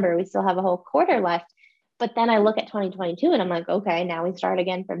September. We still have a whole quarter left. But then I look at 2022 and I'm like, okay, now we start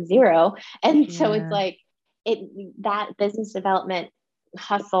again from zero. And so it's like, that business development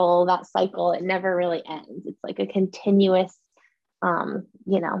hustle, that cycle, it never really ends. It's like a continuous,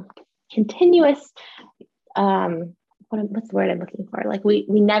 continuous, what's the word I'm looking for? Like we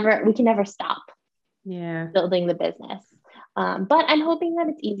can never stop building the business. But I'm hoping that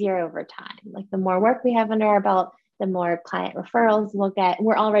it's easier over time. Like the more work we have under our belt, the more client referrals we'll get.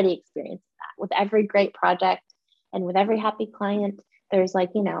 We're already experiencing that with every great project and with every happy client. There's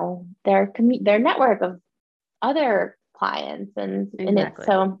like, their network of other clients and it's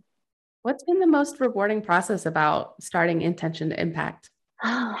so. What's been the most rewarding process about starting Intention to Impact?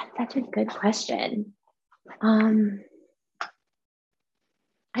 Oh, that's such a good question. I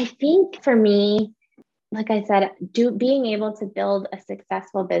think for me, like I said, being able to build a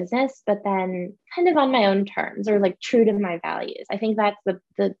successful business, but then kind of on my own terms or like true to my values. I think that's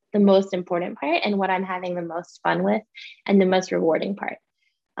the most important part and what I'm having the most fun with and the most rewarding part.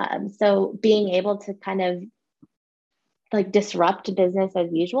 So being able to kind of like disrupt business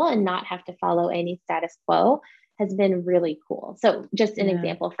as usual and not have to follow any status quo has been really cool. So just an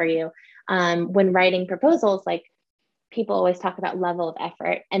example for you, when writing proposals, like people always talk about level of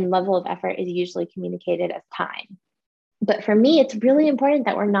effort, and level of effort is usually communicated as time. But for me, it's really important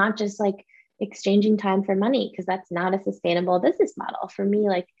that we're not just like exchanging time for money, because that's not a sustainable business model. For me,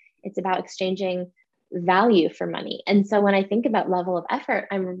 like it's about exchanging value for money. And so when I think about level of effort,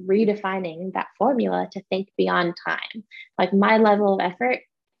 I'm redefining that formula to think beyond time. Like my level of effort,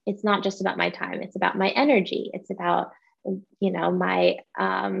 it's not just about my time, it's about my energy. It's about, my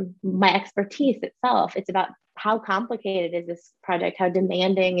expertise itself. It's about how complicated is this project? How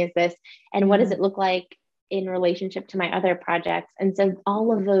demanding is this? And what does it look like in relationship to my other projects? And so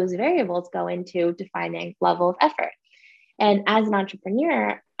all of those variables go into defining level of effort. And as an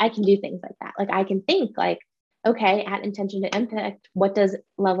entrepreneur, I can do things like that. Like I can think like, okay, at Intention to Impact, what does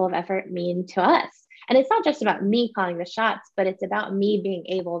level of effort mean to us? And it's not just about me calling the shots, but it's about me being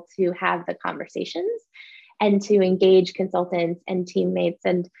able to have the conversations and to engage consultants and teammates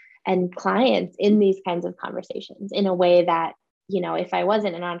and clients in these kinds of conversations in a way that, if I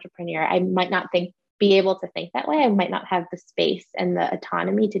wasn't an entrepreneur, I might not be able to think that way. I might not have the space and the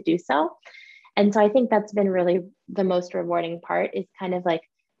autonomy to do so. And so I think that's been really the most rewarding part, is kind of like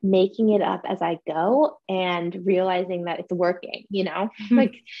making it up as I go and realizing that it's working,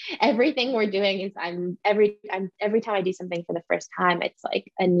 like everything we're doing is every time I do something for the first time, it's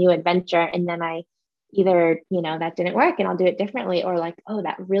like a new adventure. And then I either, that didn't work and I'll do it differently, or like, oh,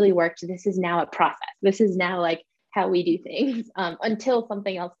 that really worked. This is now a process. This is now like how we do things until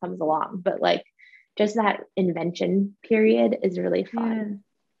something else comes along. But like just that invention period is really fun.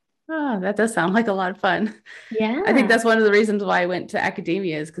 Oh, that does sound like a lot of fun. Yeah. I think that's one of the reasons why I went to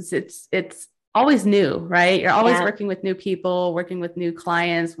academia, is because it's always new, right? You're always working with new people, working with new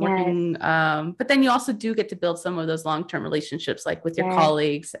clients, but then you also do get to build some of those long-term relationships, like with your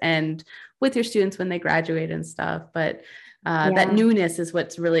colleagues and with your students when they graduate and stuff. But that newness is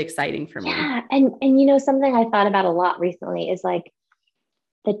what's really exciting for me. Yeah. And something I thought about a lot recently is like,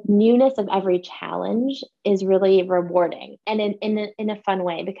 the newness of every challenge is really rewarding and in a fun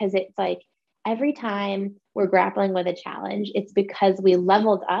way, because it's like every time we're grappling with a challenge, it's because we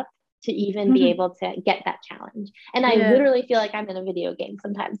leveled up to even be able to get that challenge. And I literally feel like I'm in a video game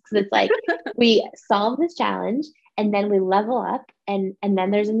sometimes, because it's like we solve this challenge and then we level up and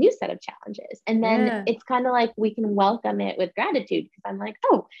then there's a new set of challenges. And then it's kind of like we can welcome it with gratitude, because I'm like,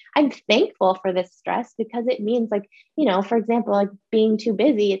 oh, I'm thankful for this stress, because it means like, for example, like being too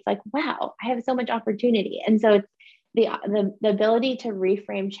busy, it's like, wow, I have so much opportunity. And so it's the ability to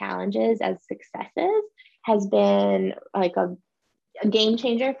reframe challenges as successes has been like a game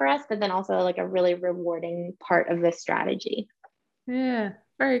changer for us, but then also like a really rewarding part of this strategy. Yeah,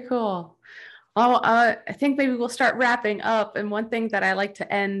 very cool. Well, I think maybe we'll start wrapping up. And one thing that I like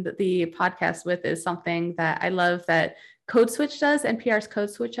to end the podcast with is something that I love that Code Switch does, NPR's Code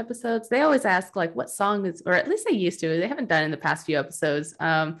Switch episodes. They always ask like what song is, or at least they used to, they haven't done in the past few episodes.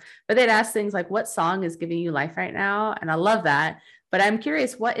 But they'd ask things like, what song is giving you life right now? And I love that. But I'm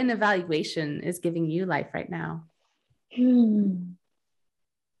curious, what in evaluation is giving you life right now?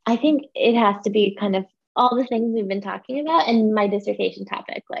 I think it has to be kind of all the things we've been talking about and my dissertation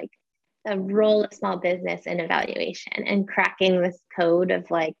topic, like the role of small business in evaluation and cracking this code of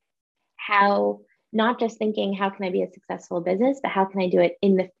like how, not just thinking how can I be a successful business, but how can I do it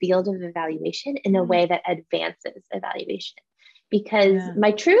in the field of evaluation in a way that advances evaluation? Because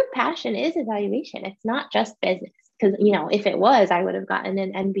my true passion is evaluation. It's not just business. Because, if it was, I would have gotten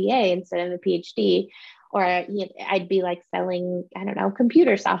an MBA instead of a PhD, or I'd be like selling, I don't know,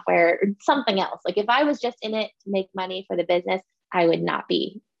 computer software or something else. Like if I was just in it to make money for the business, I would not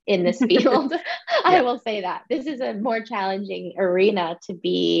be in this field. I Yeah. will say that this is a more challenging arena to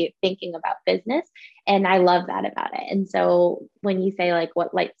be thinking about business. And I love that about it. And so when you say like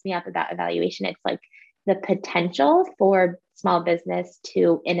what lights me up about evaluation, it's like the potential for small business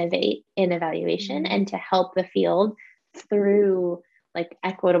to innovate in evaluation and to help the field through like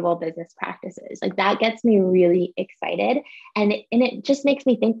equitable business practices. Like that gets me really excited. And it just makes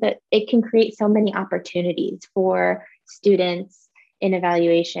me think that it can create so many opportunities for students in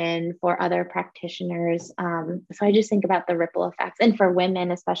evaluation, for other practitioners. So I just think about the ripple effects, and for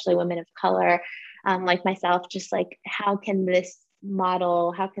women, especially women of color, like myself, just like how can this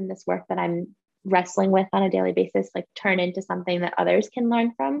work that I'm wrestling with on a daily basis, like turn into something that others can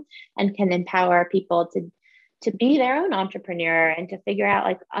learn from and can empower people to be their own entrepreneur and to figure out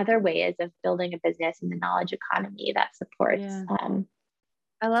like other ways of building a business in the knowledge economy that supports. Yeah.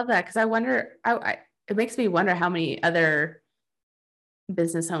 I love that, because I wonder, it makes me wonder how many other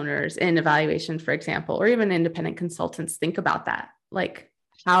business owners in evaluation, for example, or even independent consultants think about that. Like,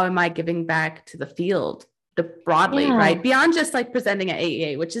 how am I giving back to the field broadly, right? Beyond just like presenting at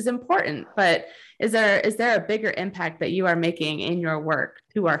AEA, which is important, but is there a bigger impact that you are making in your work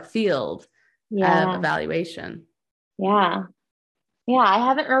to our field of evaluation? Yeah. I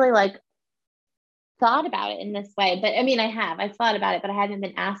haven't really like thought about it in this way, but I mean, I've thought about it, but I haven't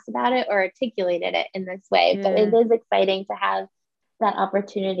been asked about it or articulated it in this way. But it is exciting to have that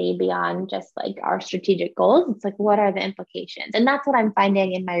opportunity beyond just like our strategic goals. It's like, what are the implications? And that's what I'm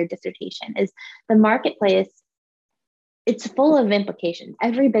finding in my dissertation is the marketplace. It's full of implications.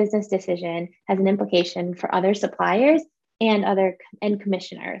 Every business decision has an implication for other suppliers and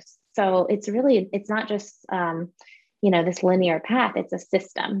commissioners. So it's not just, this linear path. It's a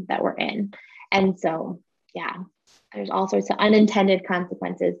system that we're in. And so, yeah, there's all sorts of unintended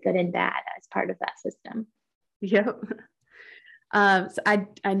consequences, good and bad, as part of that system. Yep. So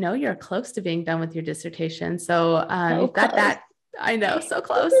I know you're close to being done with your dissertation. So you've got that. I know, so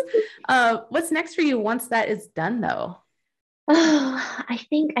close. What's next for you once that is done, though? I'm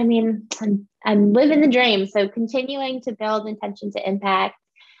living the dream. So continuing to build intention to impact,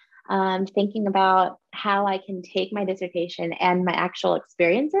 thinking about how I can take my dissertation and my actual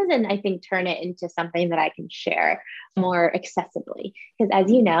experiences, and I think turn it into something that I can share more accessibly. Because as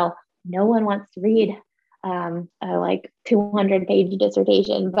you know, no one wants to read a like 200-page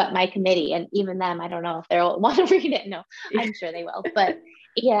dissertation, but my committee, and even them, I don't know if they'll want to read it. No, I'm sure they will. But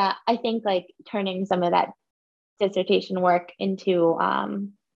yeah, I think like turning some of that dissertation work into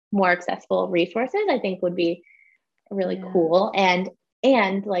more accessible resources, I think would be really cool. And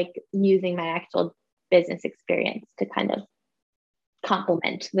like using my actual business experience to kind of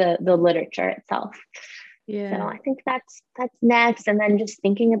complement the literature itself. Yeah. So I think that's next. And then just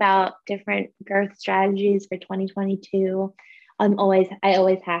thinking about different growth strategies for 2022. I always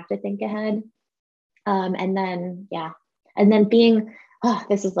have to think ahead. And then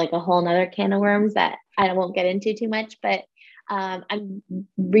this is like a whole nother can of worms that I won't get into too much, but I'm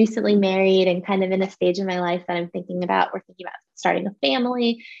recently married and kind of in a stage in my life that we're thinking about starting a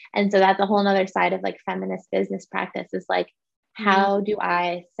family. And so that's a whole nother side of like feminist business practice, is like, how do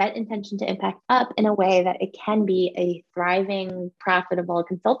I set intention to impact up in a way that it can be a thriving, profitable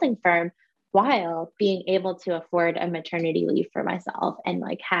consulting firm while being able to afford a maternity leave for myself and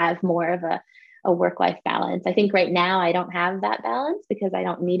like have more of a work-life balance. I think right now I don't have that balance because I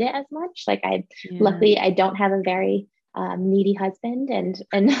don't need it as much. Like luckily I don't have a very needy husband, and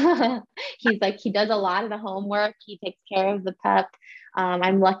he does a lot of the homework. He takes care of the pup.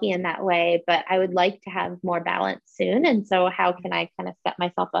 I'm lucky in that way, but I would like to have more balance soon. And so how can I kind of set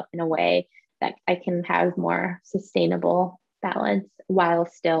myself up in a way that I can have more sustainable balance while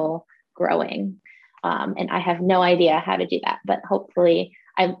still growing? And I have no idea how to do that, but hopefully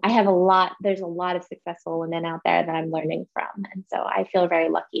there's a lot of successful women out there that I'm learning from. And so I feel very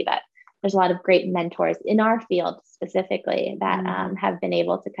lucky that there's a lot of great mentors in our field specifically that have been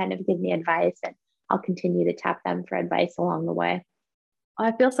able to kind of give me advice, and I'll continue to tap them for advice along the way.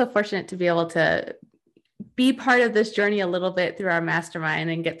 I feel so fortunate to be able to be part of this journey a little bit through our mastermind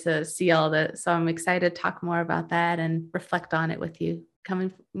and get to see all that. So I'm excited to talk more about that and reflect on it with you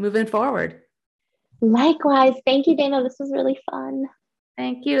moving forward. Likewise. Thank you, Dana. This was really fun.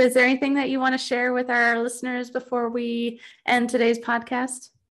 Thank you. Is there anything that you want to share with our listeners before we end today's podcast?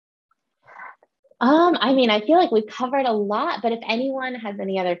 I feel like we covered a lot, but if anyone has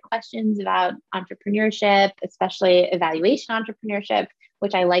any other questions about entrepreneurship, especially evaluation entrepreneurship,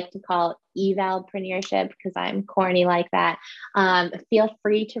 which I like to call evalpreneurship because I'm corny like that, feel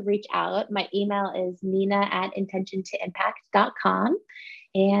free to reach out. My email is nina@intentiontoimpact.com.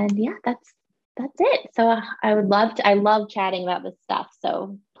 And yeah, that's That's it. So I love chatting about this stuff.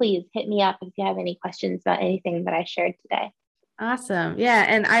 So please hit me up if you have any questions about anything that I shared today. Awesome. Yeah.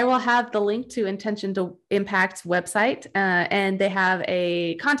 And I will have the link to Intention to Impact's website. And they have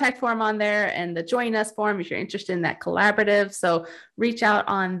a contact form on there and the Join Us form if you're interested in that collaborative. So reach out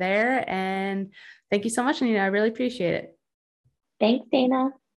on there. And thank you so much, Anita. I really appreciate it. Thanks,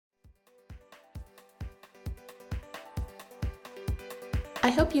 Dana. I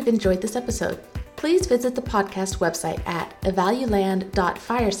hope you've enjoyed this episode. Please visit the podcast website at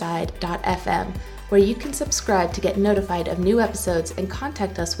evaluland.fireside.fm, where you can subscribe to get notified of new episodes and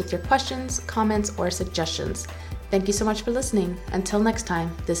contact us with your questions, comments, or suggestions. Thank you so much for listening. Until next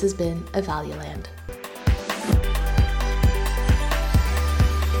time, this has been Evaluland.